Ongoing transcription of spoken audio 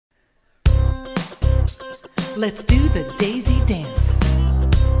Let's do the daisy dance.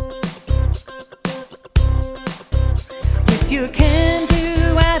 With your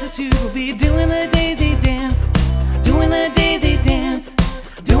can-do attitude, we'll be doing the daisy dance. Doing the daisy dance.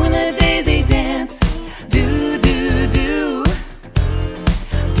 Doing the daisy dance. Do, do, do.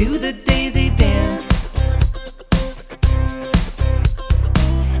 Do the daisy dance.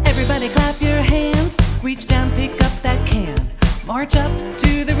 Everybody clap your hands. Reach down, pick up that can. March up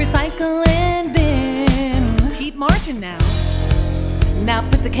to the recycling bin. Keep marching now. Now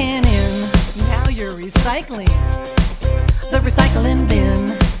put the can in. Now you're recycling. The recycling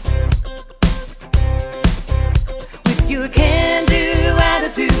bin. With your can-do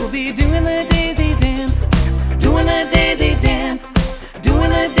attitude, we'll be doing the daisy dance. Doing the daisy dance. Doing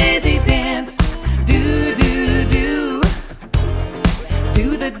the daisy dance. Do, do, do.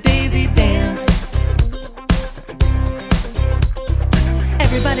 Do the daisy dance.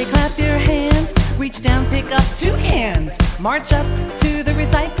 Everybody clap your hands. Reach down, pick up 2 cans. March up to the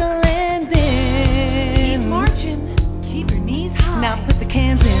recycling bin. Keep marching. Keep your knees high. Now put the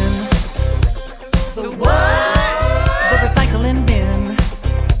cans in. The what? The recycling bin.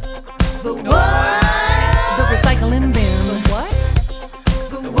 The what? The recycling bin. The what?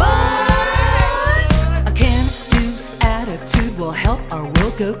 The what? A can-do attitude will help our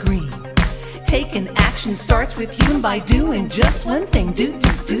world go green. Taking action starts with you, and by doing just one thing. Do,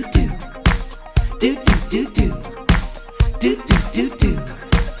 do, do, do. Do, do, do, do. Do, do, do, do.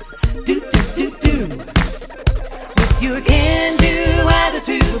 Do, do, do, do. With your can-do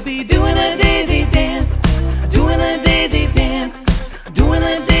attitude, we'll be doing a daisy dance. Doing a daisy dance. Doing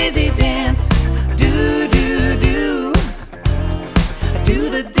a daisy dance. Do, do, do. Do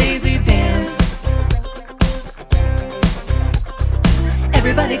the daisy dance.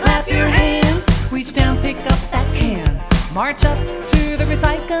 Everybody clap your hands. Reach down, pick up that can. March up to the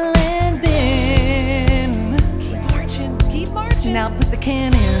recycling bin. Keep marching, keep marching. Now put the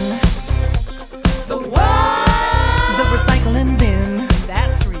can in. The what? The recycling bin.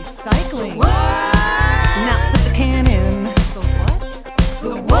 That's recycling. The what? Now put the can in. The what?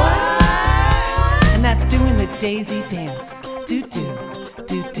 The what? And that's doing the daisy dance. Do, do.